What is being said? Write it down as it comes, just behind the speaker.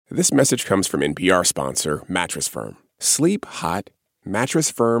This message comes from NPR sponsor Mattress Firm. Sleep hot. Mattress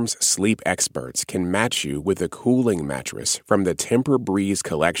Firm's sleep experts can match you with a cooling mattress from the Tempur-Breeze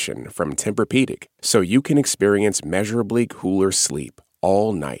collection from Tempur-Pedic, so you can experience measurably cooler sleep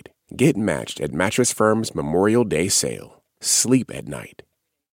all night. Get matched at Mattress Firm's Memorial Day sale. Sleep at night.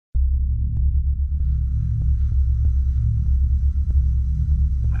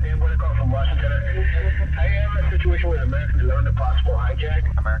 From Washington. I am in a situation where American is under possible hijack.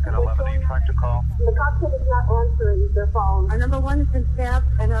 American 11, are you trying to call? The cockpit is not answering their phone. Our number 1 has been staffed,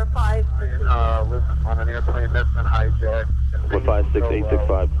 and our 5... Listen, on an airplane that's been hijacked.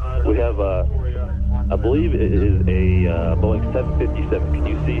 156-865. We have, I believe it is a Boeing 757. Can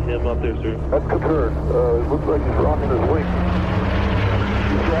you see him up there, sir? That's confirmed. It looks like he's rocking his wing.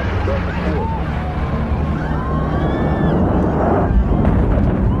 He's rocking back and forth.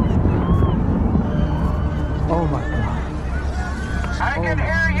 Oh my God. I can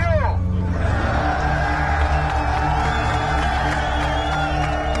hear you.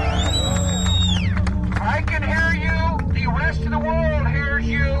 I can hear you. The rest of the world hears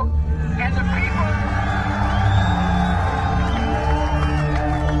you. And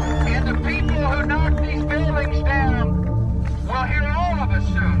the people who knock these buildings down will hear all of us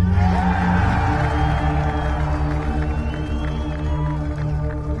soon.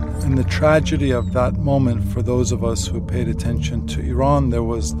 In the tragedy of that moment, for those of us who paid attention to Iran, there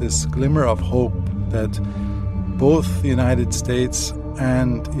was this glimmer of hope that both the United States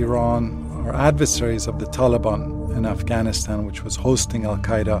and Iran are adversaries of the Taliban in Afghanistan, which was hosting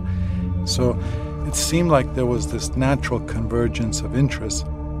al-Qaeda. So it seemed like there was this natural convergence of interests.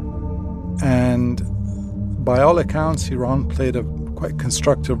 And by all accounts, Iran played a quite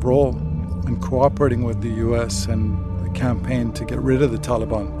constructive role in cooperating with the U.S. and campaign to get rid of the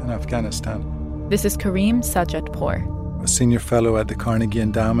Taliban in Afghanistan. This is Kareem Sajjadpour, a senior fellow at the Carnegie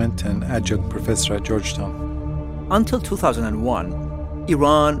Endowment and adjunct professor at Georgetown. Until 2001,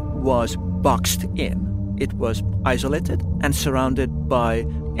 Iran was boxed in. It was isolated and surrounded by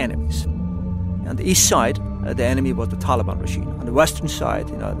enemies. On the east side, the enemy was the Taliban regime. On the western side,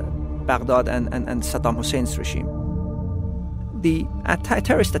 Baghdad and Saddam Hussein's regime. The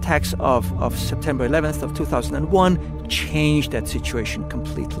terrorist attacks of September 11th of 2001 changed that situation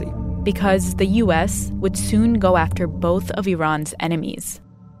completely. Because the U.S. would soon go after both of Iran's enemies.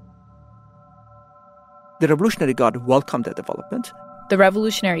 The Revolutionary Guard welcomed that development. The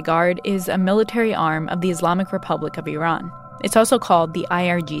Revolutionary Guard is a military arm of the Islamic Republic of Iran. It's also called the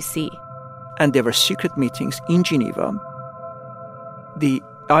IRGC. And there were secret meetings in Geneva. The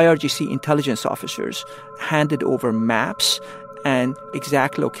IRGC intelligence officers handed over maps and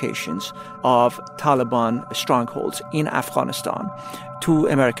exact locations of Taliban strongholds in Afghanistan to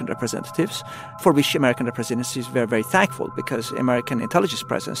American representatives, for which American representatives were very thankful because American intelligence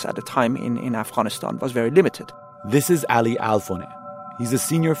presence at the time in Afghanistan was very limited. This is Ali Alfoneh. He's a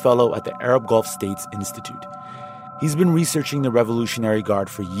senior fellow at the Arab Gulf States Institute. He's been researching the Revolutionary Guard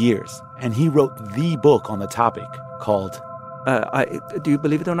for years, and he wrote the book on the topic called... do you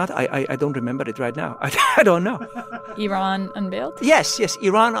believe it or not? I don't remember it right now. I don't know. Iran Unveiled? Yes,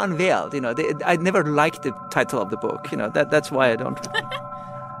 Iran Unveiled. I never liked the title of the book. That's why I don't.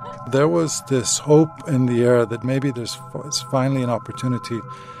 There was this hope in the air that maybe there's finally an opportunity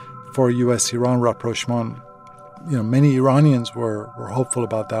for U.S.-Iran rapprochement. Many Iranians were hopeful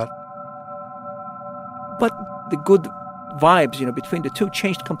about that. But the good vibes, between the two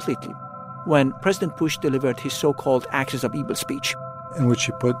changed completely when President Bush delivered his so-called Axis of Evil speech, in which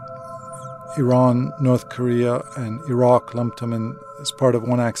he put Iran, North Korea, and Iraq, lumped them in as part of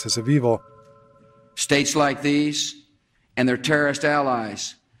one axis of evil. States like these and their terrorist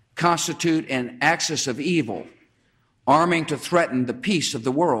allies constitute an axis of evil, arming to threaten the peace of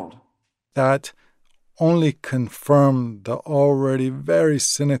the world. That only confirmed the already very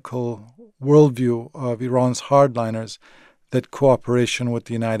cynical worldview of Iran's hardliners that cooperation with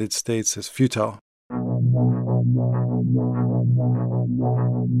the United States is futile.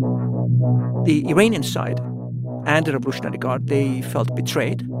 The Iranian side and the Revolutionary Guard, they felt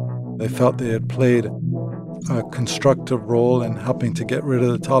betrayed. They felt they had played a constructive role in helping to get rid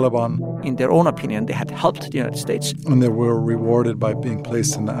of the Taliban. In their own opinion, they had helped the United States. And they were rewarded by being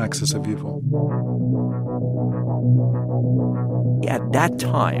placed in the axis of evil. At that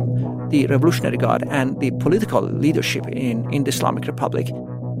time, the Revolutionary Guard and the political leadership in the Islamic Republic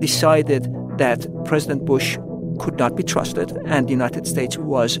decided that President Bush could not be trusted and the United States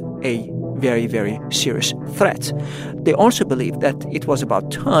was a very, very serious threat. They also believed that it was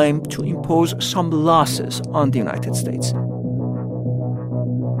about time to impose some losses on the United States.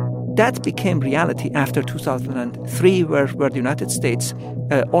 that became reality after 2003, where the United States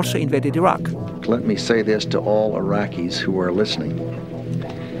also invaded Iraq. Let me say this to all Iraqis who are listening.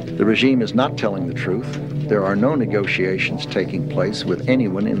 The regime is not telling the truth. There are no negotiations taking place with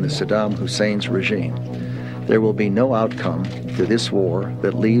anyone in the Saddam Hussein's regime. There will be no outcome to this war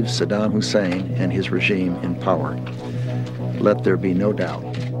that leaves Saddam Hussein and his regime in power. Let there be no doubt.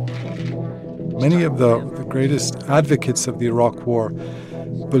 Many of the greatest advocates of the Iraq War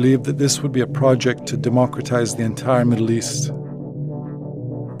believed that this would be a project to democratize the entire Middle East.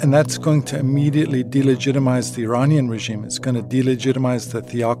 And that's going to immediately delegitimize the Iranian regime. It's going to delegitimize the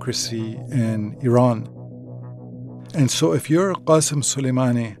theocracy in Iran. And so if you're Qasem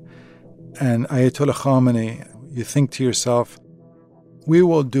Soleimani and Ayatollah Khamenei, you think to yourself, we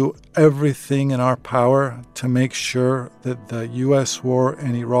will do everything in our power to make sure that the U.S. war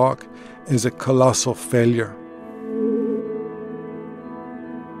in Iraq is a colossal failure.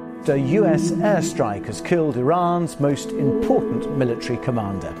 A U.S. airstrike has killed Iran's most important military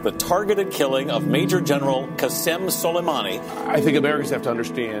commander. The targeted killing of Major General Qasem Soleimani. I think Americans have to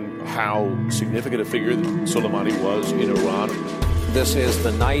understand how significant a figure Soleimani was in Iran. This is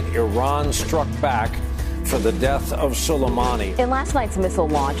the night Iran struck back for the death of Soleimani. In last night's missile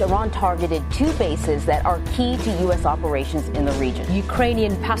launch, Iran targeted two bases that are key to U.S. operations in the region.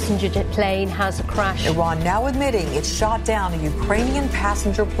 Ukrainian passenger jet plane has crashed. Iran now admitting it shot down a Ukrainian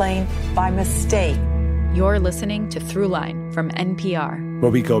passenger plane by mistake. You're listening to Throughline from NPR,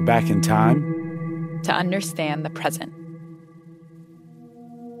 where we go back in time to understand the present.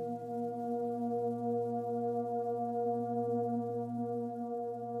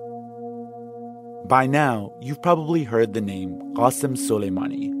 By now, you've probably heard the name Qasem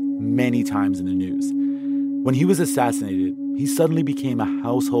Soleimani many times in the news. When he was assassinated, he suddenly became a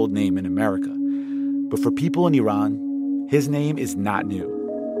household name in America. But for people in Iran, his name is not new.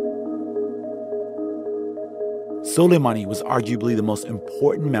 Soleimani was arguably the most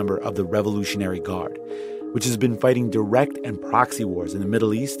important member of the Revolutionary Guard, which has been fighting direct and proxy wars in the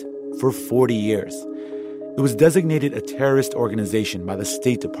Middle East for 40 years. It was designated a terrorist organization by the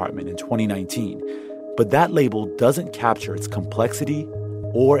State Department in 2019, but that label doesn't capture its complexity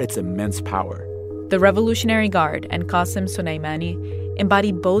or its immense power. The Revolutionary Guard and Qasem Soleimani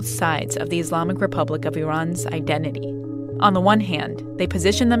embody both sides of the Islamic Republic of Iran's identity. On the one hand, they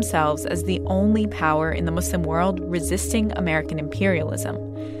position themselves as the only power in the Muslim world resisting American imperialism.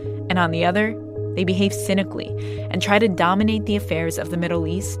 And on the other, they behave cynically and try to dominate the affairs of the Middle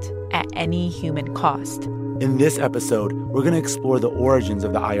East at any human cost. In this episode, we're going to explore the origins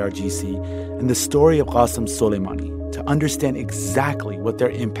of the IRGC and the story of Qasem Soleimani to understand exactly what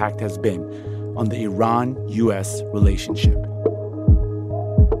their impact has been on the Iran-U.S. relationship.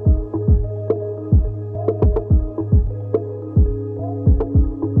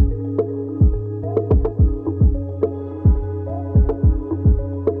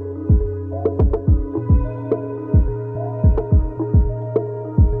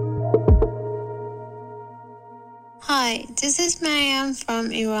 Hi, this is Mariam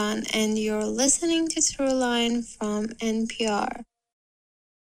from Iran, and you're listening to Throughline from NPR.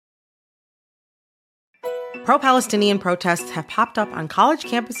 Pro-Palestinian protests have popped up on college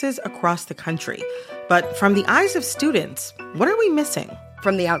campuses across the country. But from the eyes of students, what are we missing?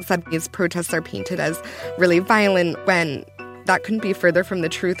 From the outside, these protests are painted as really violent when that couldn't be further from the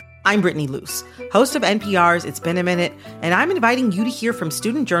truth. I'm Brittany Luce, host of NPR's It's Been a Minute, and I'm inviting you to hear from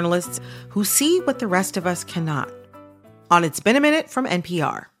student journalists who see what the rest of us cannot. On It's Been a Minute from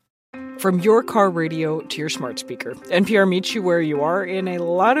NPR. From your car radio to your smart speaker, NPR meets you where you are in a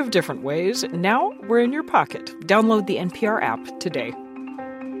lot of different ways. Now we're in your pocket. Download the NPR app today.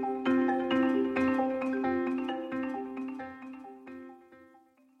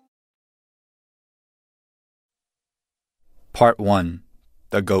 Part 1.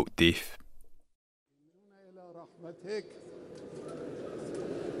 The Goat Thief.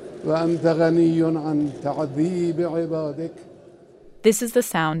 This is the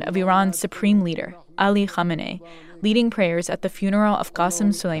sound of Iran's supreme leader, Ali Khamenei, leading prayers at the funeral of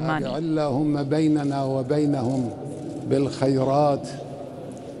Qasem Soleimani.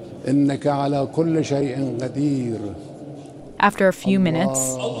 After a few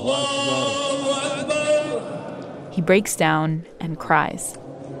minutes, he breaks down and cries.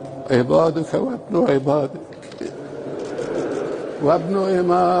 وابن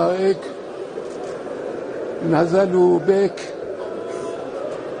إمائك نزلوا بك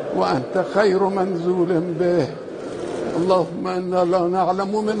وأنت خير منزول به اللهم إنا لا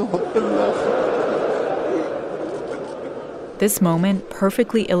نعلم منه إلا This moment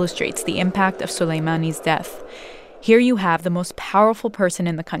perfectly illustrates the impact of Soleimani's death. Here you have the most powerful person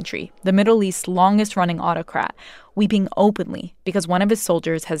in the country, the Middle East's longest-running autocrat, weeping openly because one of his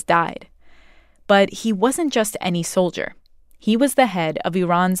soldiers has died. But he wasn't just any soldier. He was the head of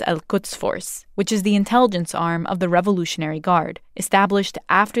Iran's Al-Quds Force, which is the intelligence arm of the Revolutionary Guard, established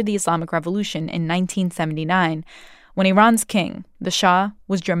after the Islamic Revolution in 1979, when Iran's king, the Shah,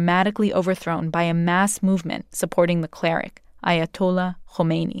 was dramatically overthrown by a mass movement supporting the cleric, Ayatollah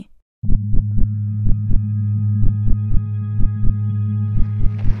Khomeini.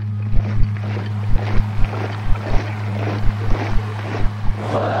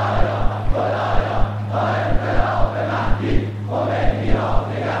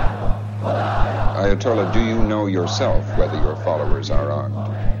 Ayatollah, do you know yourself whether your followers are armed?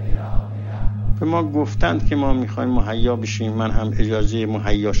 به ما گفتند که ما می‌خوایم مهیا بشیم من هم اجازه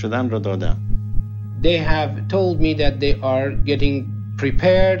مهیا شدن را دادم. They have told me that they are getting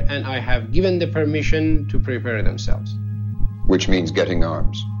prepared and I have given the permission to prepare themselves. Which means getting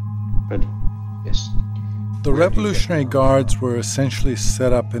arms. But yes. The Revolutionary Guards were essentially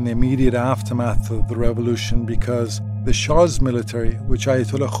set up in the immediate aftermath of the revolution because the Shah's military, which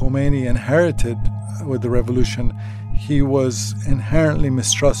Ayatollah Khomeini inherited with the revolution, he was inherently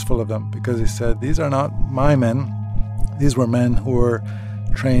mistrustful of them because he said, these are not my men. These were men who were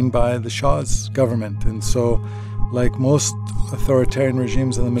trained by the Shah's government. And so, like most authoritarian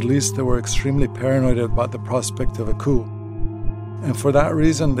regimes in the Middle East, they were extremely paranoid about the prospect of a coup. And for that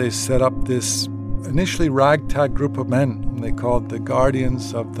reason, they set up this initially ragtag group of men they called the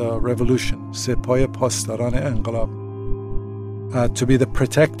Guardians of the Revolution, Sepah Pastaran Enqilab, to be the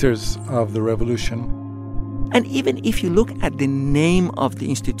protectors of the revolution. And even if you look at the name of the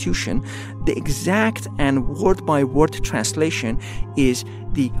institution, the exact and word-by-word translation is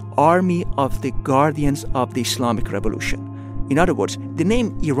the Army of the Guardians of the Islamic Revolution. In other words, the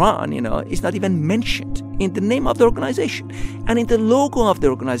name Iran, is not even mentioned in the name of the organization. And in the logo of the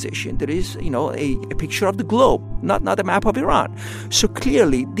organization, there is, a picture of the globe, not a map of Iran. So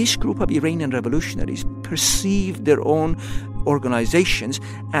clearly, this group of Iranian revolutionaries perceived their own organizations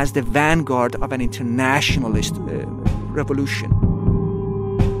as the vanguard of an internationalist revolution.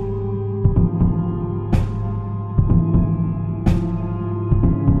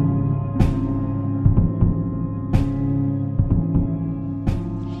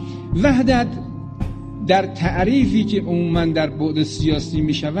 وحدت در تعریفی که عموماً در بعد سیاسی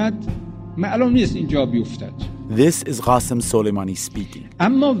می شود معلوم نیست اینجا بیفتد. This is Qasem Soleimani speaking.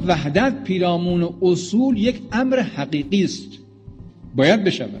 اما وحدت پیرامون اصول یک امر حقیقی است. باید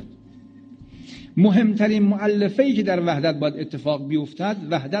بشود. مهمترین مؤلفه‌ای که در وحدت باید اتفاق بیفتد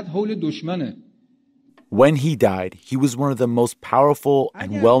وحدت حول دشمنه. When he died, he was one of the most powerful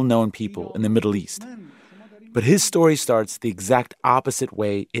and well-known people in the Middle East. But his story starts the exact opposite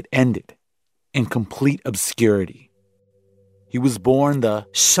way it ended, in complete obscurity. He was born the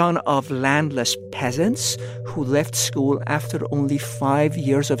son of landless peasants who left school after only 5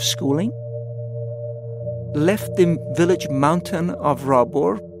 years of schooling, left the village mountain of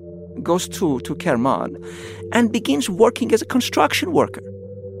Rabor, goes to Kerman, and begins working as a construction worker.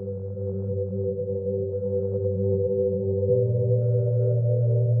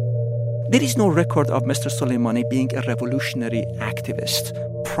 There is no record of Mr. Soleimani being a revolutionary activist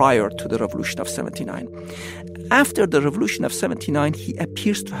prior to the Revolution of 79. After the Revolution of 79, he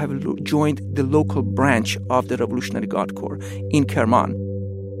appears to have joined the local branch of the Revolutionary Guard Corps in Kerman.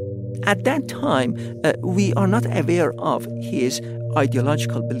 At that time, we are not aware of his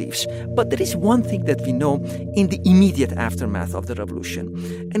ideological beliefs, but there is one thing that we know in the immediate aftermath of the revolution,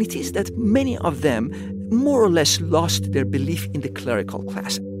 and it is that many of them more or less lost their belief in the clerical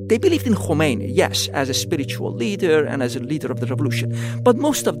class. They believed in Khomeini, yes, as a spiritual leader and as a leader of the revolution. But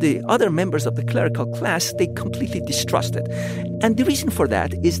most of the other members of the clerical class, they completely distrusted. And the reason for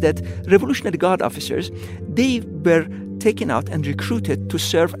that is that Revolutionary Guard officers, they were taken out and recruited to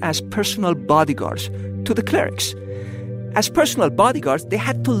serve as personal bodyguards to the clerics. As personal bodyguards, they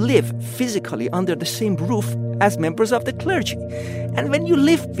had to live physically under the same roof as members of the clergy. And when you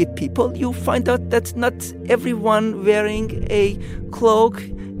live with people, you find out that not everyone wearing a cloak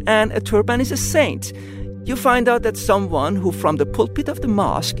and a turban is a saint. You find out that someone who from the pulpit of the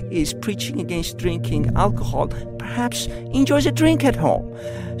mosque is preaching against drinking alcohol perhaps enjoys a drink at home.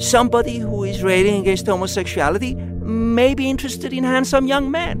 Somebody who is railing against homosexuality may be interested in handsome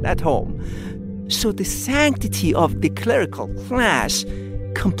young men at home. So the sanctity of the clerical class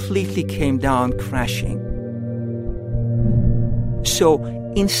completely came down crashing. So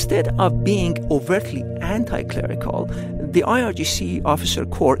instead of being overtly anti-clerical, the IRGC officer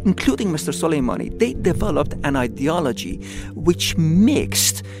corps, including Mr. Soleimani, they developed an ideology which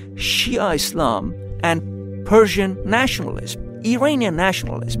mixed Shia Islam and Persian nationalism, Iranian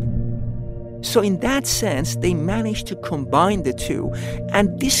nationalism. So in that sense, they managed to combine the two,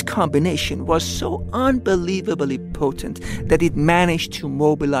 and this combination was so unbelievably potent that it managed to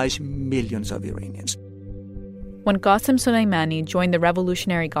mobilize millions of Iranians. When Qasem Soleimani joined the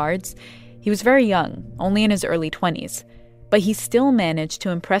Revolutionary Guards, he was very young, only in his early 20s, but he still managed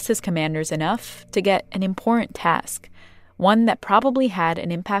to impress his commanders enough to get an important task, one that probably had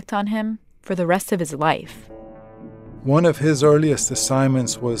an impact on him for the rest of his life. One of his earliest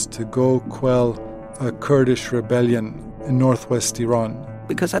assignments was to go quell a Kurdish rebellion in northwest Iran.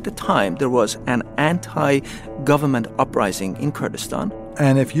 Because at the time, there was an anti-government uprising in Kurdistan.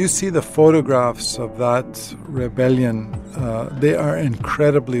 And if you see the photographs of that rebellion, they are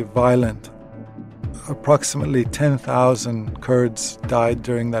incredibly violent. Approximately 10,000 Kurds died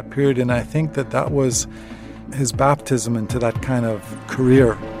during that period, and I think that was his baptism into that kind of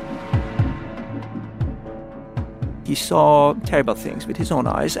career. He saw terrible things with his own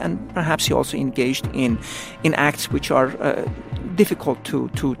eyes, and perhaps he also engaged in acts which are difficult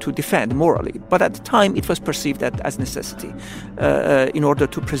to defend morally. But at the time, it was perceived as necessity in order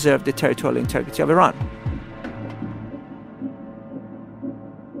to preserve the territorial integrity of Iran.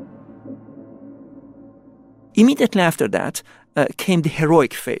 Immediately after that came the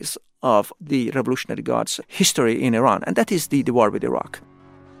heroic phase of the Revolutionary Guards' history in Iran, and that is the war with Iraq.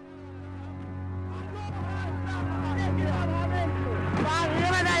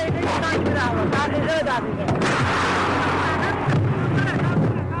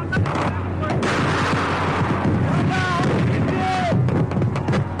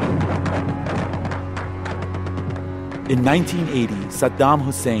 In 1980, Saddam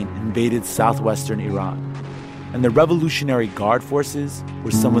Hussein invaded southwestern Iran, and the Revolutionary Guard forces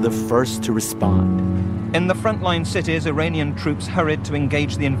were some of the first to respond. In the frontline cities, Iranian troops hurried to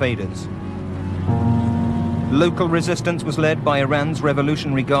engage the invaders. Local resistance was led by Iran's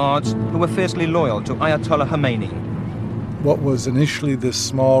Revolutionary Guards, who were fiercely loyal to Ayatollah Khomeini. What was initially this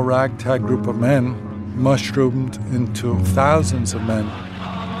small ragtag group of men mushroomed into thousands of men.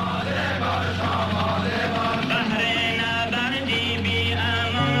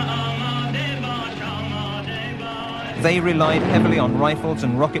 They relied heavily on rifles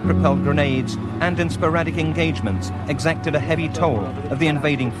and rocket-propelled grenades, and in sporadic engagements exacted a heavy toll of the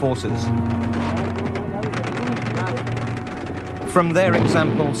invading forces. From their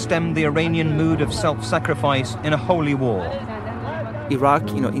example stemmed the Iranian mood of self-sacrifice in a holy war. Iraq,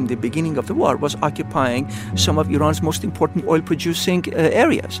 in the beginning of the war, was occupying some of Iran's most important oil-producing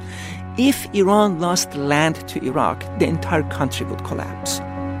areas. If Iran lost land to Iraq, the entire country would collapse.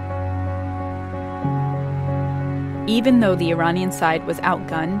 Even though the Iranian side was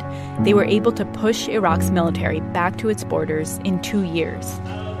outgunned, they were able to push Iraq's military back to its borders in 2 years.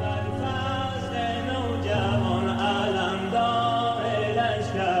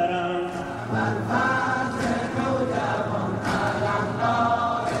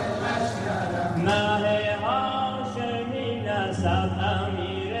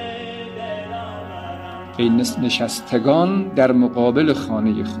 ای نشستگان در مقابل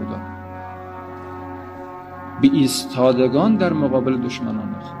خانه خدا، بی ایستادگان در مقابل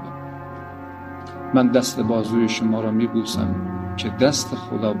دشمنان خدا. من دست بازوی شما را میبوسم که دست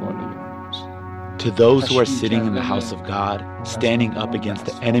خدا بالای آنست. To those who are sitting in the house of God, standing up against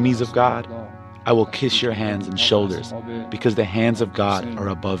the enemies of God, I will kiss your hands and shoulders, because the hands of God are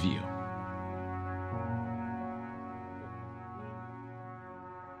above you.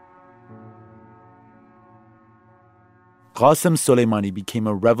 Qasem Soleimani became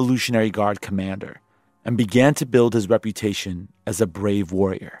a Revolutionary Guard commander and began to build his reputation as a brave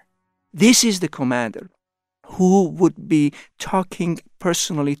warrior. This is the commander who would be talking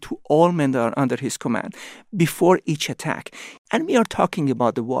personally to all men that are under his command before each attack. And we are talking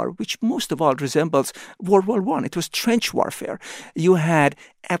about the war, which most of all resembles World War I. It was trench warfare. You had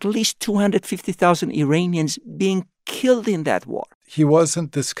at least 250,000 Iranians being killed in that war. He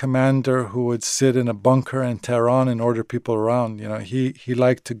wasn't this commander who would sit in a bunker in Tehran and order people around. He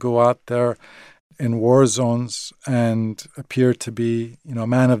liked to go out there in war zones and appear to be, a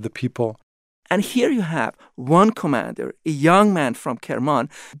man of the people. And here you have one commander, a young man from Kerman,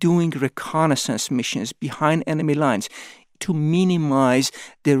 doing reconnaissance missions behind enemy lines to minimize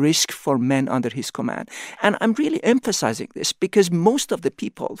the risk for men under his command. And I'm really emphasizing this because most of the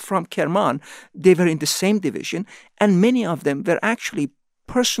people from Kerman, they were in the same division, and many of them were actually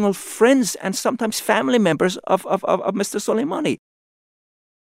personal friends and sometimes family members of Mr. Soleimani.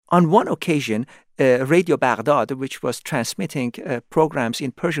 On one occasion, Radio Baghdad, which was transmitting programs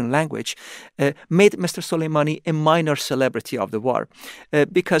in Persian language, made Mr. Soleimani a minor celebrity of the war.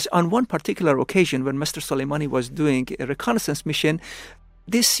 Because on one particular occasion, when Mr. Soleimani was doing a reconnaissance mission,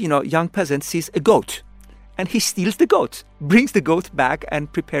 this young peasant sees a goat. And he steals the goat, brings the goat back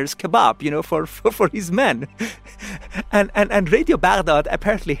and prepares kebab, for his men. and Radio Baghdad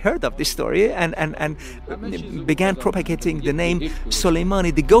apparently heard of this story and began propagating the name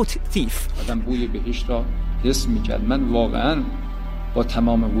Soleimani the goat thief. من واقعا با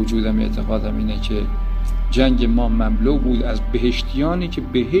تمام وجودم اعتقادم اینه که جنگ ما مملو بود از بهشتیانی که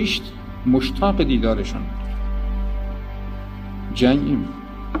بهشت مشتاق دیدارشان. جنگیم.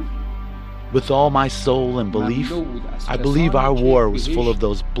 With all my soul and belief, I believe our war was full of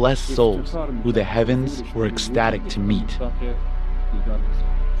those blessed souls who the heavens were ecstatic to meet.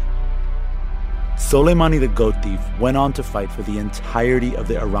 Soleimani the goat thief went on to fight for the entirety of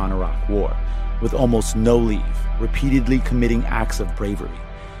the Iran-Iraq war, with almost no leave, repeatedly committing acts of bravery.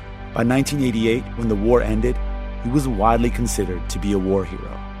 By 1988, when the war ended, he was widely considered to be a war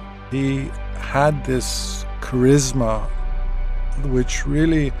hero. He had this charisma which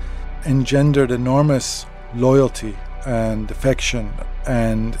really engendered enormous loyalty and affection.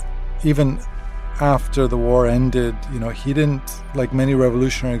 And even after the war ended, he didn't, like many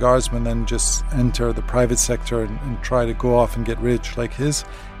Revolutionary Guardsmen, then just enter the private sector and try to go off and get rich. Like, his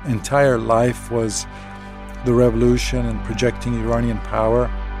entire life was the revolution and projecting Iranian power.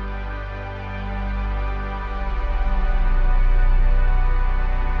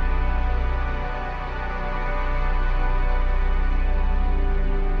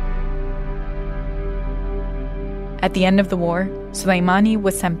 At the end of the war, Soleimani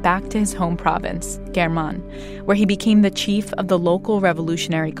was sent back to his home province, Kerman, where he became the chief of the local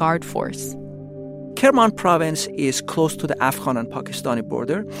Revolutionary Guard force. Kerman province is close to the Afghan and Pakistani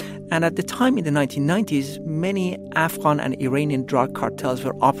border, and at the time in the 1990s, many Afghan and Iranian drug cartels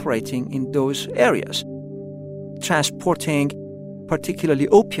were operating in those areas, transporting particularly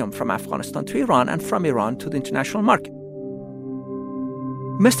opium from Afghanistan to Iran and from Iran to the international market.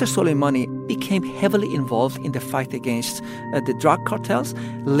 Mr. Soleimani became heavily involved in the fight against the drug cartels.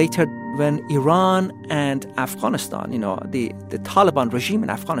 Later, when Iran and Afghanistan, the Taliban regime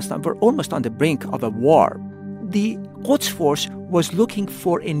in Afghanistan were almost on the brink of a war, the Quds Force was looking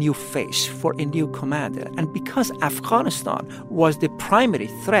for a new face, for a new commander. And because Afghanistan was the primary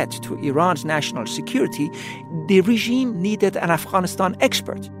threat to Iran's national security, the regime needed an Afghanistan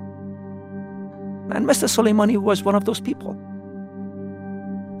expert. And Mr. Soleimani was one of those people.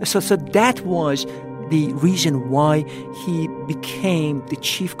 So that was the reason why he became the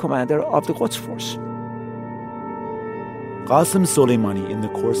chief commander of the Quds Force. Qasem Soleimani, in the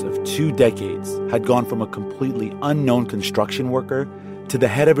course of 2 decades, had gone from a completely unknown construction worker to the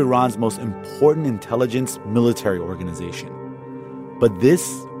head of Iran's most important intelligence military organization. But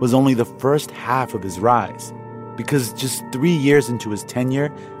this was only the first half of his rise, because just 3 years into his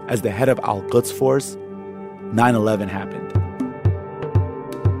tenure as the head of Al-Quds Force, 9/11 happened.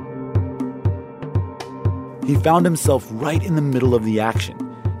 He found himself right in the middle of the action,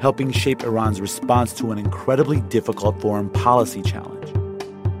 helping shape Iran's response to an incredibly difficult foreign policy challenge.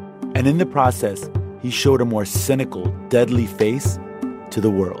 And in the process, he showed a more cynical, deadly face to the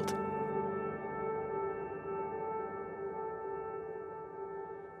world.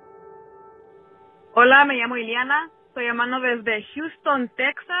 Hola, me llamo Iliana. Estoy llamando desde Houston,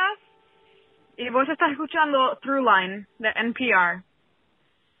 Texas. Y vos estás escuchando Throughline de NPR.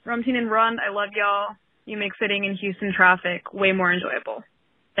 Ramtin and Ron, I love y'all. You make sitting in Houston traffic way more enjoyable.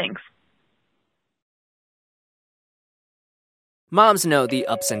 Thanks. Moms know the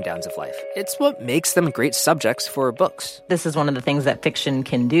ups and downs of life. It's what makes them great subjects for books. This is one of the things that fiction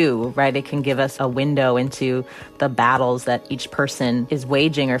can do, right? It can give us a window into the battles that each person is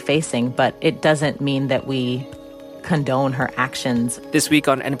waging or facing, but it doesn't mean that we condone her actions. This week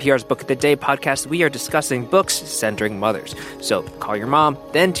on NPR's Book of the Day podcast, we are discussing books centering mothers. So call your mom,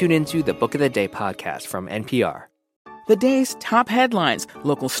 then tune into the Book of the Day podcast from NPR. The day's top headlines,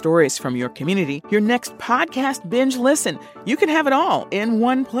 local stories from your community, your next podcast binge listen. You can have it all in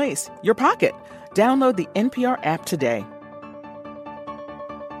one place, your pocket. Download the NPR app today.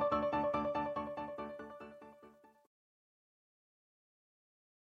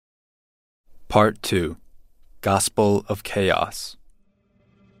 Part 2. Gospel of Chaos.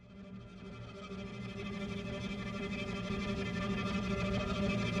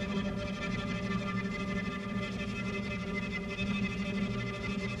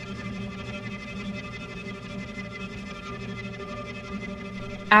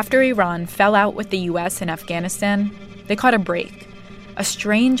 After Iran fell out with the U.S. in Afghanistan, they caught a break. a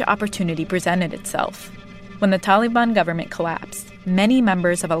strange opportunity presented itself. When the Taliban government collapsed, many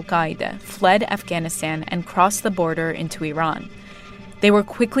members of al-Qaeda fled Afghanistan and crossed the border into Iran. They were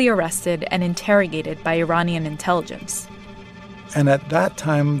quickly arrested and interrogated by Iranian intelligence. And at that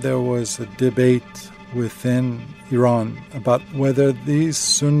time, there was a debate within Iran about whether these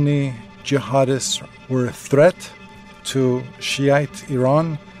Sunni jihadists were a threat to Shiite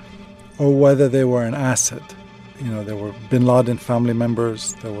Iran or whether they were an asset. There were bin Laden family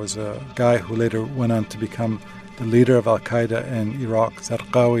members. There was a guy who later went on to become the leader of al-Qaeda in Iraq,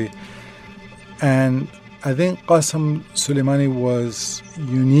 Zarqawi. And I think Qasem Soleimani was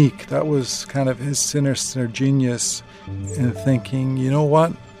unique. That was kind of his sinister genius in thinking, you know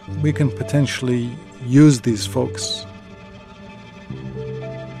what, we can potentially use these folks.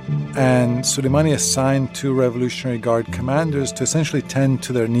 And Soleimani assigned 2 Revolutionary Guard commanders to essentially tend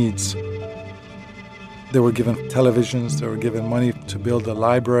to their needs. They were given televisions, they were given money to build a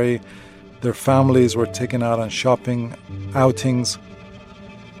library, their families were taken out on shopping outings.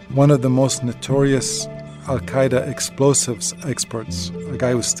 One of the most notorious al-Qaeda explosives experts, a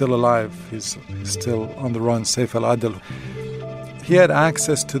guy who's still alive, he's still on the run, Saif al-Adil, he had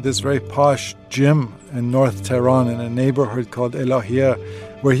access to this very posh gym in North Tehran in a neighborhood called Elahiyah,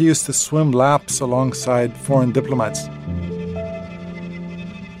 where he used to swim laps alongside foreign diplomats.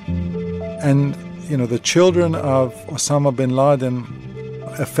 And the children of Osama bin Laden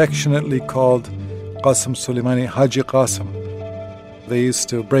affectionately called Qasem Soleimani Haji Qasem. They used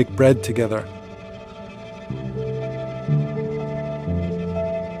to break bread together.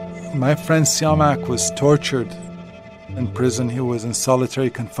 My friend Siamak was tortured in prison. He was in solitary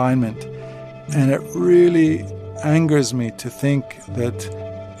confinement. And it really angers me to think that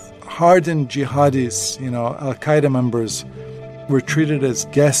hardened jihadis, al-Qaeda members, were treated as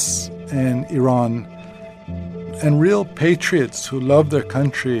guests in Iran, and real patriots who love their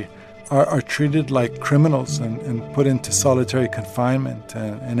country are treated like criminals and put into solitary confinement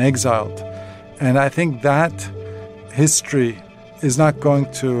and exiled. And I think that history is not going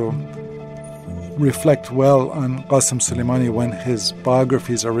to reflect well on Qasem Soleimani when his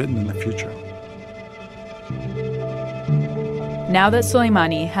biographies are written in the future. Now that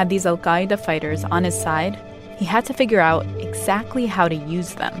Soleimani had these al-Qaeda fighters on his side, he had to figure out exactly how to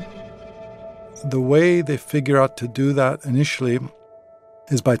use them. The way they figure out to do that initially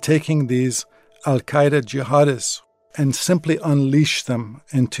is by taking these al-Qaeda jihadists and simply unleash them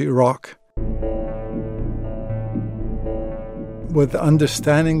into Iraq, with the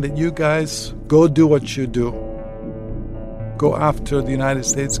understanding that you guys go do what you do. Go after the United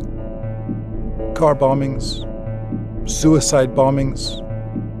States. Car bombings, suicide bombings.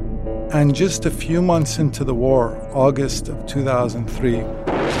 And just a few months into the war, August of 2003,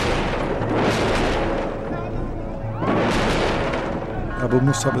 Abu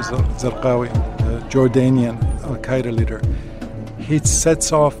Musab Zarqawi, the Jordanian al-Qaeda leader, he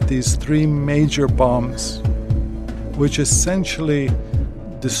sets off these 3 major bombs, which essentially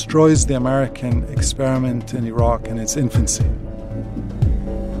destroys the American experiment in Iraq in its infancy.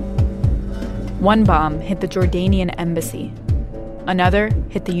 One bomb hit the Jordanian embassy. Another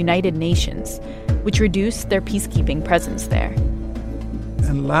hit the United Nations, which reduced their peacekeeping presence there.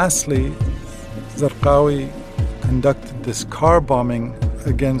 And lastly, Zarqawi conducted this car bombing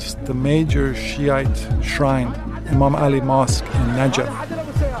against the major Shiite shrine, Imam Ali Mosque in Najaf.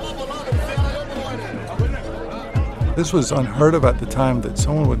 This was unheard of at the time, that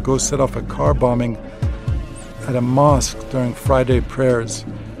someone would go set off a car bombing at a mosque during Friday prayers.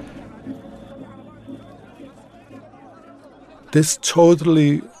 This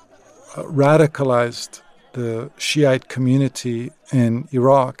totally radicalized the Shiite community in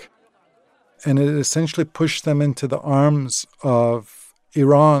Iraq, and it essentially pushed them into the arms of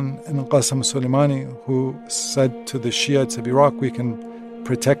Iran and Qasem Soleimani, who said to the Shiites of Iraq, we can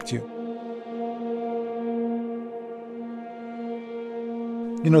protect you.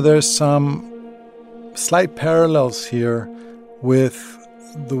 There's some slight parallels here with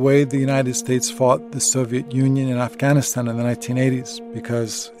the way the United States fought the Soviet Union in Afghanistan in the 1980s,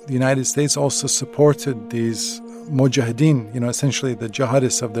 because the United States also supported these mujahideen, essentially the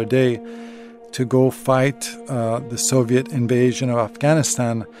jihadists of their day, to go fight the Soviet invasion of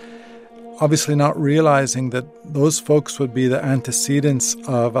Afghanistan, obviously not realizing that those folks would be the antecedents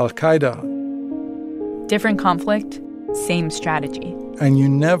of al-Qaeda. Different conflict, same strategy. And you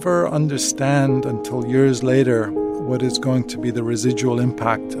never understand until years later what is going to be the residual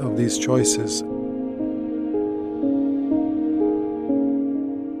impact of these choices.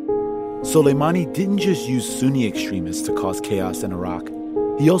 Soleimani didn't just use Sunni extremists to cause chaos in Iraq.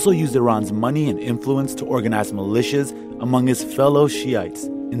 He also used Iran's money and influence to organize militias among his fellow Shiites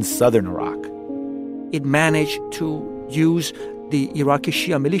in southern Iraq. It managed to use the Iraqi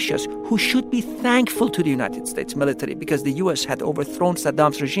Shia militias, who should be thankful to the United States military because the U.S. had overthrown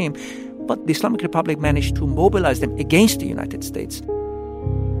Saddam's regime, but the Islamic Republic managed to mobilize them against the United States.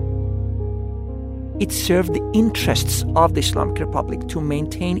 It served the interests of the Islamic Republic to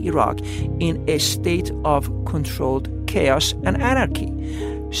maintain Iraq in a state of controlled chaos and anarchy,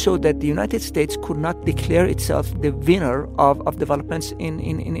 so that the United States could not declare itself the winner of developments in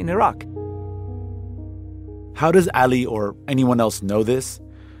Iraq. How does Ali or anyone else know this?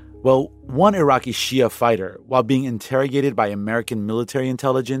 Well, one Iraqi Shia fighter, while being interrogated by American military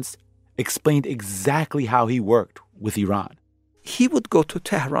intelligence, explained exactly how he worked with Iran. He would go to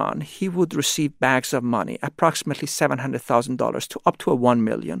Tehran. He would receive bags of money, approximately $700,000 to up to $1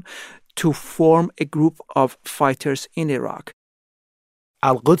 million, to form a group of fighters in Iraq.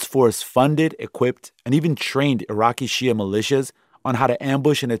 Al-Quds Force funded, equipped, and even trained Iraqi Shia militias on how to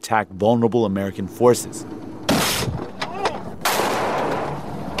ambush and attack vulnerable American forces.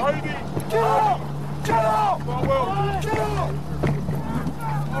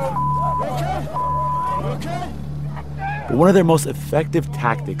 But one of their most effective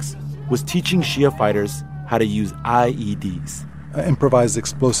tactics was teaching Shia fighters how to use IEDs. Improvised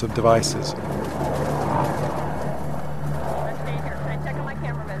explosive devices.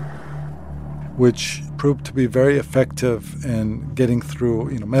 Which proved to be very effective in getting through,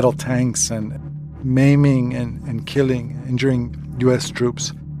 metal tanks and maiming and killing, injuring U.S.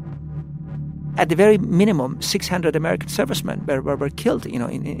 troops. At the very minimum, 600 American servicemen were killed,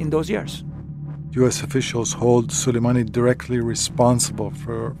 in those years. U.S. officials hold Soleimani directly responsible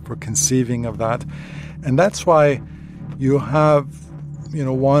for conceiving of that. And that's why you have,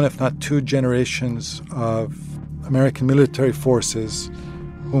 one, if not two generations of American military forces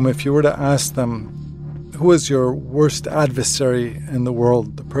whom, if you were to ask them, who is your worst adversary in the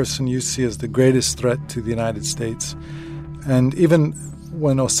world, the person you see as the greatest threat to the United States? And even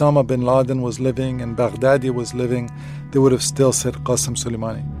when Osama bin Laden was living and Baghdadi was living, they would have still said Qasem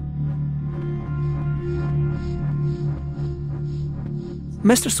Soleimani.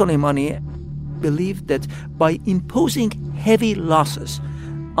 Mr. Soleimani believed that by imposing heavy losses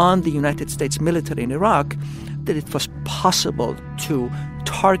on the United States military in Iraq, that it was possible to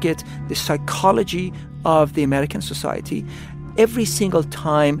target the psychology of the American society. Every single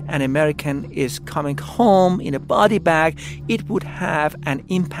time an American is coming home in a body bag, it would have an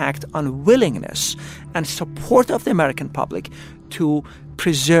impact on willingness and support of the American public to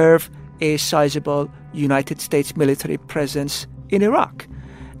preserve a sizable United States military presence in Iraq.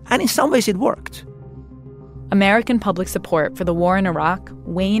 And in some ways it worked. American public support for the war in Iraq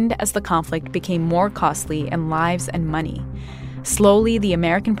waned as the conflict became more costly in lives and money. Slowly, the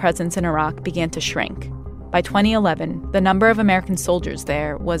American presence in Iraq began to shrink. By 2011, the number of American soldiers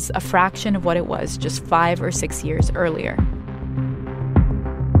there was a fraction of what it was just 5 or 6 years earlier.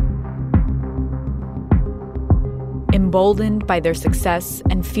 Emboldened by their success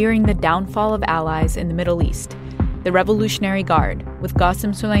and fearing the downfall of allies in the Middle East, the Revolutionary Guard, with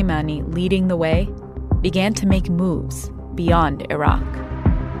Qasem Soleimani leading the way, began to make moves beyond Iraq.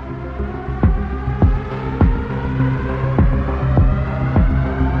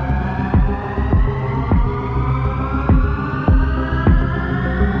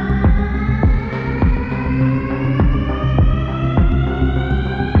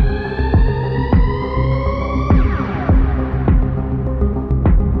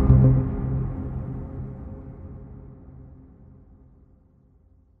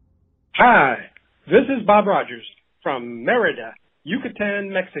 Hi, this is Bob Rogers from Merida,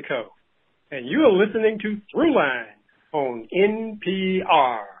 Yucatan, Mexico, and you are listening to Throughline on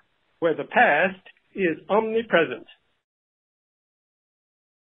NPR, where the past is omnipresent.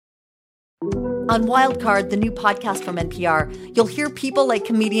 On Wildcard, the new podcast from NPR, you'll hear people like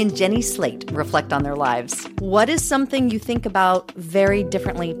comedian Jenny Slate reflect on their lives. What is something you think about very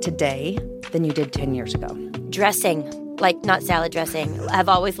differently today than you did 10 years ago? Dressing. Like, not salad dressing. I've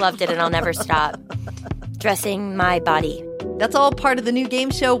always loved it and I'll never stop. Dressing my body. That's all part of the new game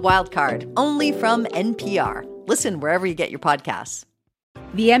show Wildcard, only from NPR. Listen wherever you get your podcasts.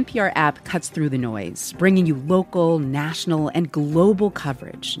 The NPR app cuts through the noise, bringing you local, national, and global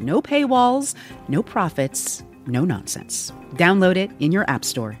coverage. No paywalls, no profits, no nonsense. Download it in your app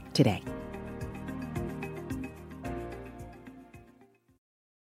store today.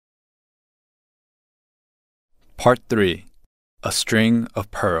 Part 3. A String of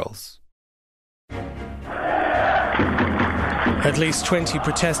Pearls. At least 20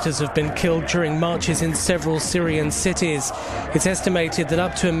 protesters have been killed during marches in several Syrian cities. It's estimated that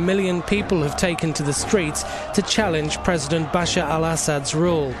up to 1 million people have taken to the streets to challenge President Bashar al-Assad's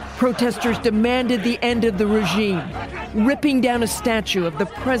rule. Protesters demanded the end of the regime, ripping down a statue of the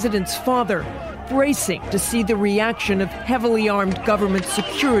president's father, bracing to see the reaction of heavily armed government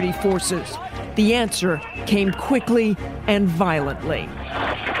security forces. The answer came quickly and violently.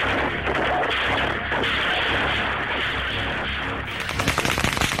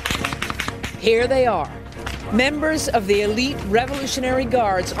 Here they are, members of the elite Revolutionary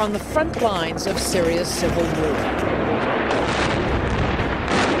Guards on the front lines of Syria's civil war.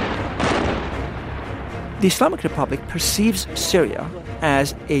 The Islamic Republic perceives Syria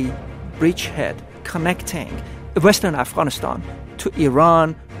as a bridgehead connecting Western Afghanistan to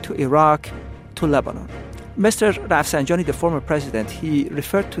Iran, to Iraq, to Lebanon. Mr. Rafsanjani, the former president, he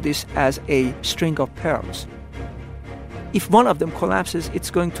referred to this as a string of pearls. If one of them collapses, it's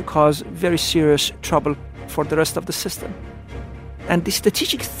going to cause very serious trouble for the rest of the system. And the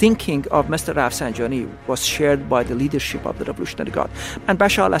strategic thinking of Mr. Rafsanjani was shared by the leadership of the Revolutionary Guard. And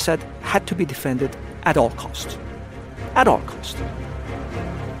Bashar al-Assad had to be defended at all costs. At all costs.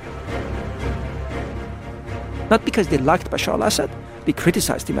 Not because they liked Bashar al-Assad, they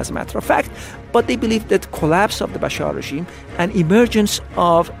criticized him as a matter of fact, but they believed that collapse of the Bashar regime and emergence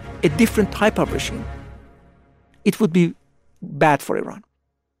of a different type of regime, it would be bad for Iran.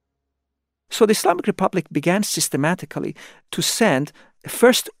 So the Islamic Republic began systematically to send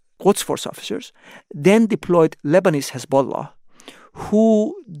first Quds Force officers, then deployed Lebanese Hezbollah,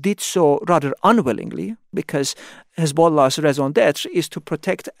 who did so rather unwillingly because Hezbollah's raison d'etre is to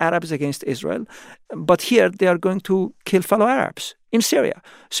protect Arabs against Israel. But here they are going to kill fellow Arabs in Syria.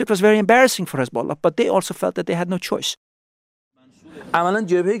 So it was very embarrassing for Hezbollah, but they also felt that they had no choice. عملاً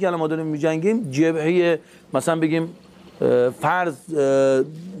جبهه‌ای که ما داریم می‌جنگیم جبهه مثلا بگیم فرض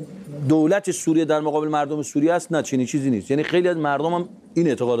دولت سوریه در مقابل مردم سوریه است، نه چنین چیزی نیست. یعنی خیلی از مردم هم این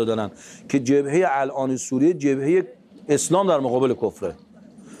اعتقاد دارن که جبهه الان سوریه جبهه اسلام در مقابل کفره.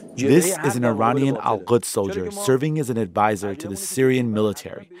 This is an Iranian al-Quds soldier serving as an advisor to the Syrian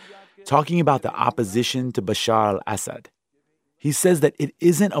military, talking about the opposition to Bashar al-Assad. He says that it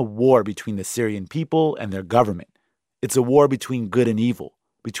isn't a war between the Syrian people and their government. It's a war between good and evil,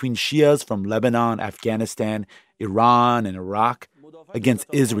 between Shias from Lebanon, Afghanistan, Iran, and Iraq, against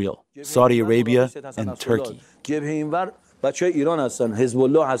Israel, Saudi Arabia, and Turkey. جبهه اینور بچهای ایران هستن، حزب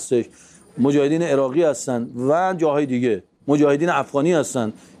الله هستش، مجاهدین عراقی هستن و جاهای دیگه، مجاهدین افغانی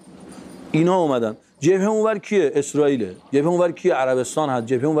هستن. اینا اومدن. جبهه اونور کیه؟ اسرائیل. جبهه اونور کیه؟ عربستان هست.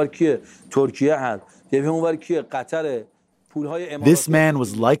 جبهه اونور کیه؟ ترکیه هست. جبهه اونور کیه؟ قطر. This man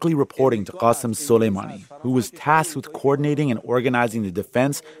was likely reporting to Qasem Soleimani, who was tasked with coordinating and organizing the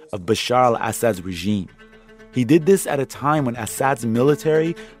defense of Bashar al-Assad's regime. He did this at a time when Assad's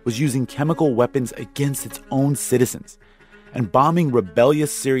military was using chemical weapons against its own citizens and bombing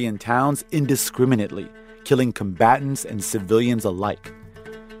rebellious Syrian towns indiscriminately, killing combatants and civilians alike.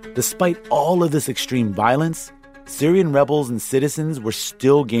 Despite all of this extreme violence, Syrian rebels and citizens were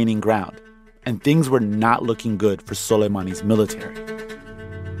still gaining ground, and things were not looking good for Soleimani's military.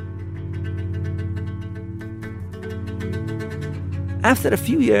 After a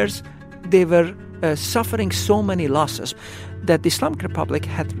few years, they were suffering so many losses that the Islamic Republic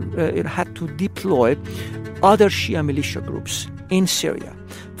had to deploy other Shia militia groups in Syria.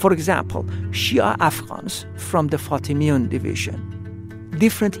 For example, Shia Afghans from the Fatimiyun division,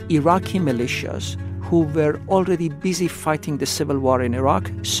 different Iraqi militias who were already busy fighting the civil war in Iraq.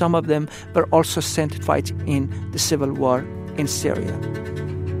 Some of them were also sent to fight in the civil war in Syria.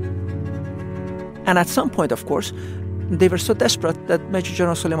 And at some point, of course, they were so desperate that Major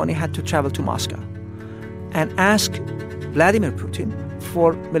General Soleimani had to travel to Moscow and ask Vladimir Putin for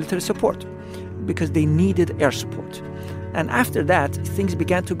military support because they needed air support. And after that, things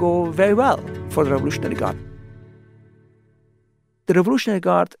began to go very well for the Revolutionary Guard. The Revolutionary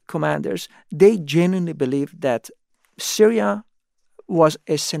Guard commanders, they genuinely believed that Syria was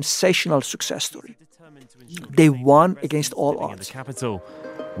a sensational success story. They won against all odds. The capital.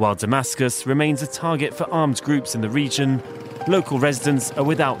 While Damascus remains a target for armed groups in the region, local residents are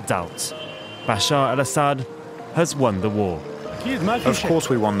without doubt. Bashar al-Assad has won the war. Of course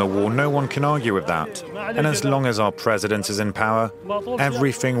we won the war, no one can argue with that. And as long as our president is in power,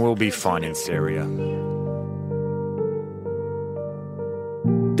 everything will be fine in Syria.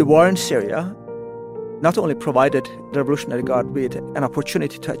 The war in Syria not only provided the Revolutionary Guard with an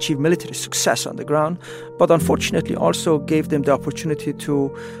opportunity to achieve military success on the ground, but unfortunately also gave them the opportunity to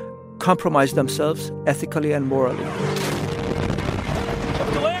compromise themselves ethically and morally.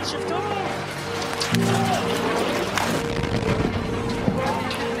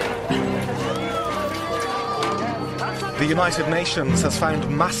 The United Nations has found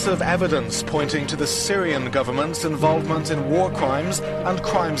massive evidence pointing to the Syrian government's involvement in war crimes and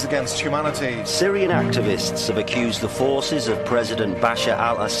crimes against humanity. Syrian activists have accused the forces of President Bashar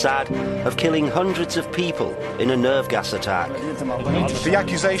al-Assad of killing hundreds of people in a nerve gas attack. The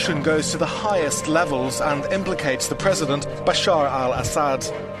accusation goes to the highest levels and implicates the president, Bashar al-Assad.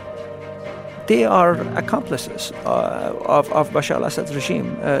 They are accomplices of Bashar al-Assad's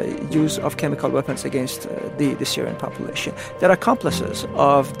regime, use of chemical weapons against the Syrian population. They're accomplices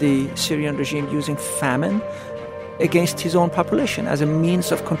of the Syrian regime using famine against his own population as a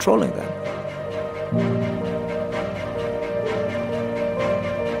means of controlling them.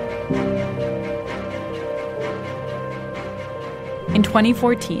 In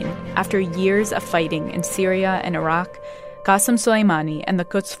 2014, after years of fighting in Syria and Iraq, Qasem Soleimani and the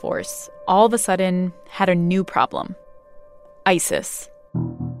Quds Force all of a sudden had a new problem: ISIS.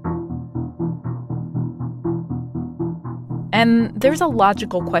 And there's a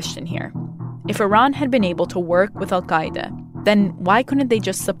logical question here. If Iran had been able to work with al-Qaeda, then why couldn't they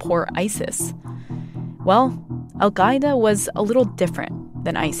just support ISIS? Well, al-Qaeda was a little different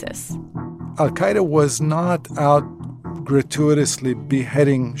than ISIS. Al-Qaeda was not out gratuitously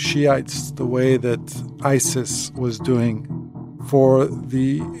beheading Shiites the way that ISIS was doing. For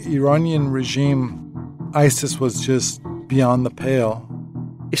the Iranian regime, ISIS was just beyond the pale.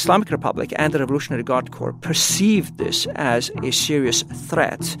 Islamic Republic and the Revolutionary Guard Corps perceived this as a serious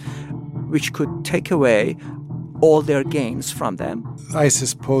threat which could take away all their gains from them.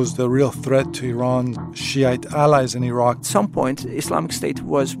 ISIS posed a real threat to Iran's Shiite allies in Iraq. At some point, Islamic State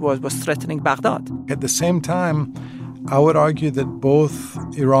was threatening Baghdad. At the same time, I would argue that both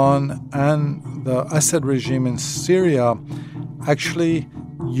Iran and the Assad regime in Syria actually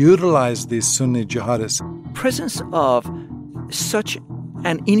utilized these Sunni jihadists. Presence of such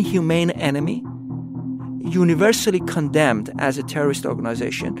an inhumane enemy, universally condemned as a terrorist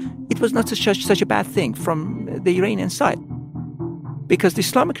organization, it was not such a bad thing from the Iranian side. Because the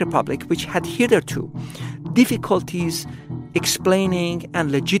Islamic Republic, which had hitherto difficulties explaining and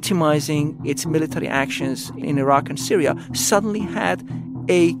legitimizing its military actions in Iraq and Syria, suddenly had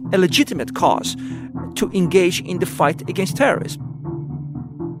a legitimate cause to engage in the fight against terrorism.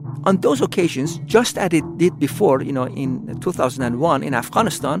 On those occasions, just as it did before, in 2001 in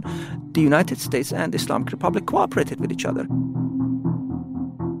Afghanistan, the United States and the Islamic Republic cooperated with each other.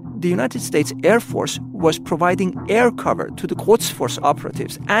 The United States Air Force was providing air cover to the Quds Force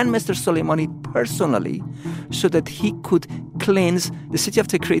operatives and Mr. Soleimani personally so that he could cleanse the city of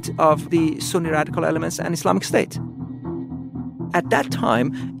Tikrit of the Sunni radical elements and Islamic State. At that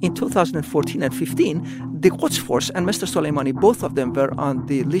time, in 2014 and 15, the Quds Force and Mr. Soleimani, both of them were on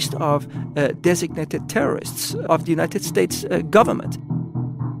the list of designated terrorists of the United States government.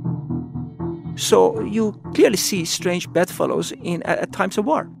 So you clearly see strange bedfellows at times of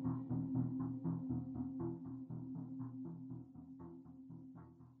war.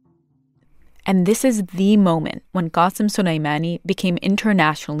 And this is the moment when Qasem Soleimani became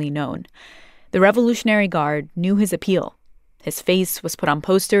internationally known. The Revolutionary Guard knew his appeal. His face was put on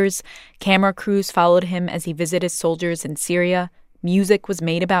posters, camera crews followed him as he visited soldiers in Syria, music was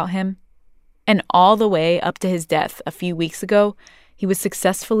made about him. And all the way up to his death a few weeks ago, he was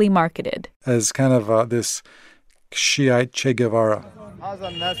successfully marketed as kind of this Shiite Che Guevara.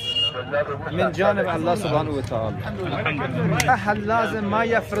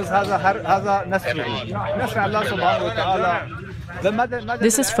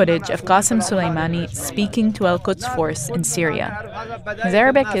 This is footage of Qasem Soleimani speaking to al-Quds Force in Syria. His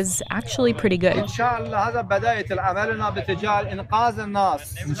Arabic is actually pretty good.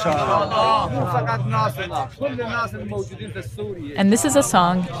 And this is a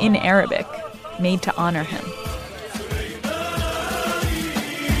song in Arabic made to honor him.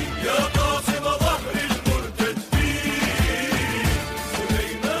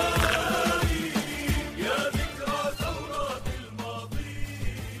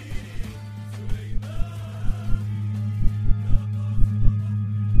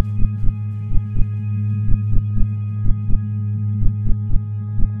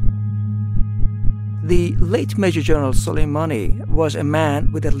 The late Major General Soleimani was a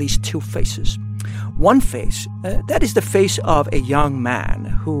man with at least two faces. One face, that is the face of a young man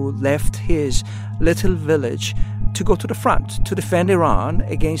who left his little village to go to the front to defend Iran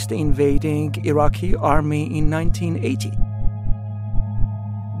against the invading Iraqi army in 1980.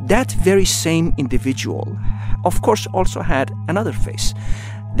 That very same individual, of course, also had another face.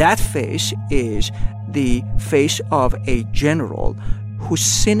 That face is the face of a general who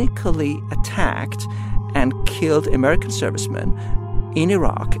cynically attacked and killed American servicemen in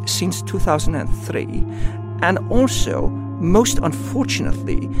Iraq since 2003 and also, most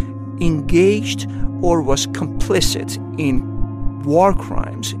unfortunately, engaged or was complicit in war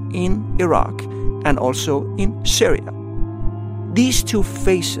crimes in Iraq and also in Syria. These two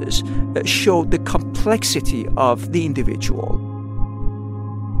faces show the complexity of the individual.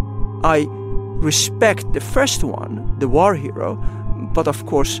 I respect the first one, the war hero, but of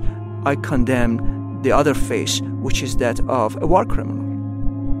course I condemn the other face, which is that of a war criminal.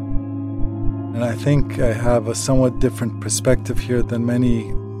 And I think I have a somewhat different perspective here than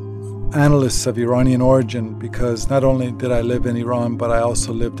many analysts of Iranian origin, because not only did I live in Iran, but I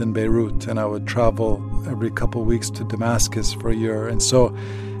also lived in Beirut, and I would travel every couple of weeks to Damascus for a year. And so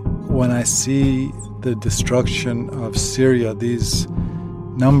when I see the destruction of Syria, these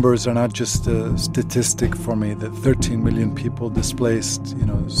numbers are not just a statistic for me, that 13 million people displaced,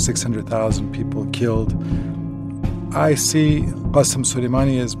 600,000 people killed. I see Qasem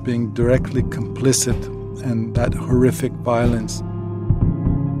Soleimani as being directly complicit in that horrific violence.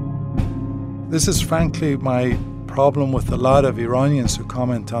 This is frankly my problem with a lot of Iranians who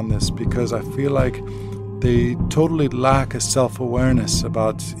comment on this, because I feel like they totally lack a self-awareness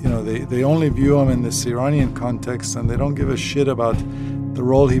about, they only view him in this Iranian context, and they don't give a shit about the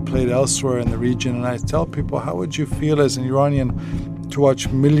role he played elsewhere in the region. And I tell people, how would you feel as an Iranian to watch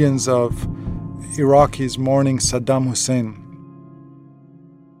millions of Iraqis mourning Saddam Hussein?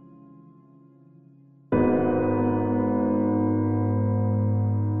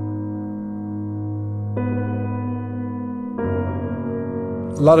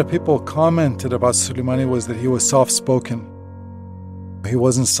 A lot of people commented about Soleimani was that he was soft-spoken. He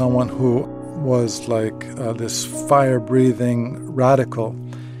wasn't someone who was like this fire-breathing radical.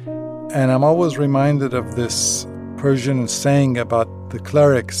 And I'm always reminded of this Persian saying about the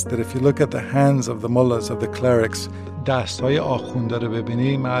clerics, that if you look at the hands of the mullahs, of the clerics, دستای آخونده رو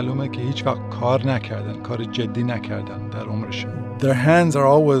ببینی معلومه که هیچ وقت کار نکردن، کار جدی نکردن در عمرشون. Their hands are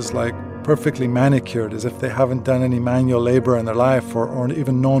always like perfectly manicured, as if they haven't done any manual labor in their life or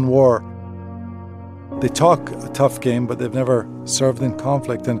even known war. They talk a tough game, but they've never served in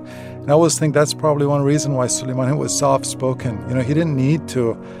conflict. And I always think that's probably one reason why Soleimani was soft-spoken. He didn't need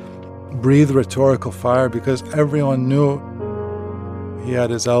to breathe rhetorical fire, because everyone knew he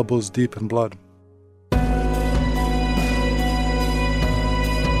had his elbows deep in blood.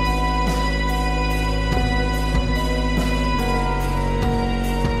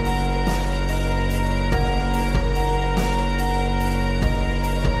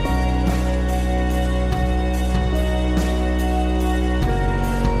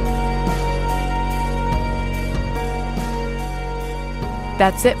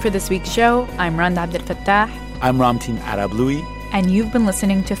 That's it for this week's show. I'm Randa Abdel Fattah. I'm Ramtin Arablouei. And you've been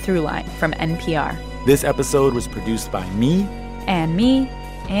listening to Throughline from NPR. This episode was produced by me.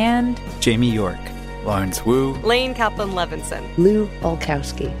 And Jamie York. Lawrence Wu. Lane Kaplan-Levinson. Lou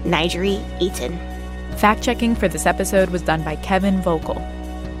Olkowski. Nigeri Eaton. Fact-checking for this episode was done by Kevin Vogel.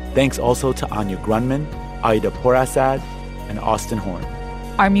 Thanks also to Anya Grunman, Aida Porasad, and Austin Horn.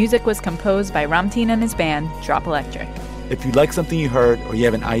 Our music was composed by Ramtin and his band, Drop Electric. If you like something you heard or you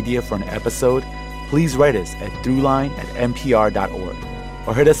have an idea for an episode, please write us at throughline@npr.org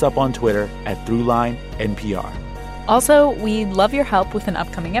or hit us up on Twitter at throughlinenpr. Also, we'd love your help with an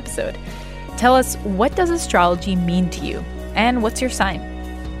upcoming episode. Tell us, what does astrology mean to you? And what's your sign?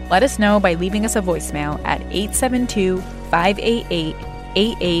 Let us know by leaving us a voicemail at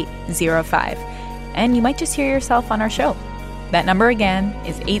 872-588-8805. And you might just hear yourself on our show. That number again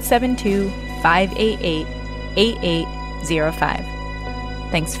is 872-588-8805.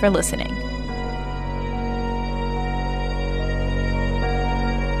 Thanks for listening.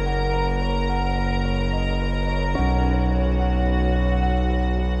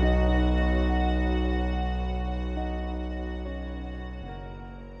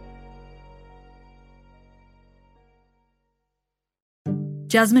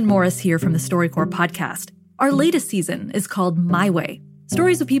 Jasmine Morris here from the StoryCorps podcast. Our latest season is called My Way.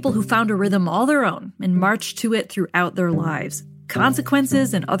 Stories of people who found a rhythm all their own and marched to it throughout their lives.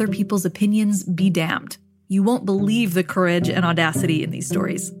 Consequences and other people's opinions be damned. You won't believe the courage and audacity in these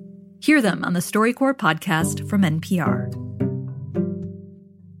stories. Hear them on the StoryCorps podcast from NPR.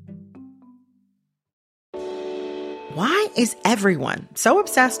 Why is everyone so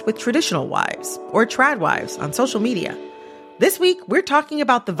obsessed with traditional wives or trad wives on social media? This week, we're talking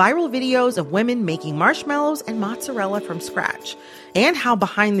about the viral videos of women making marshmallows and mozzarella from scratch, and how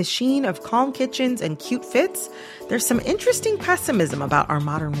behind the sheen of calm kitchens and cute fits, there's some interesting pessimism about our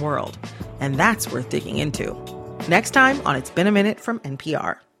modern world. And that's worth digging into. Next time on It's Been a Minute from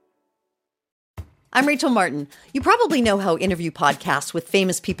NPR. I'm Rachel Martin. You probably know how interview podcasts with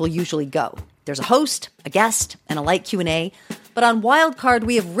famous people usually go. There's a host, a guest, and a light Q&A. But on Wildcard,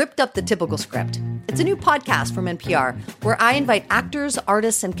 we have ripped up the typical script. It's a new podcast from NPR where I invite actors,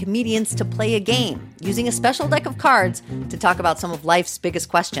 artists, and comedians to play a game using a special deck of cards to talk about some of life's biggest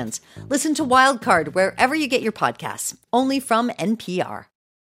questions. Listen to Wildcard wherever you get your podcasts, only from NPR.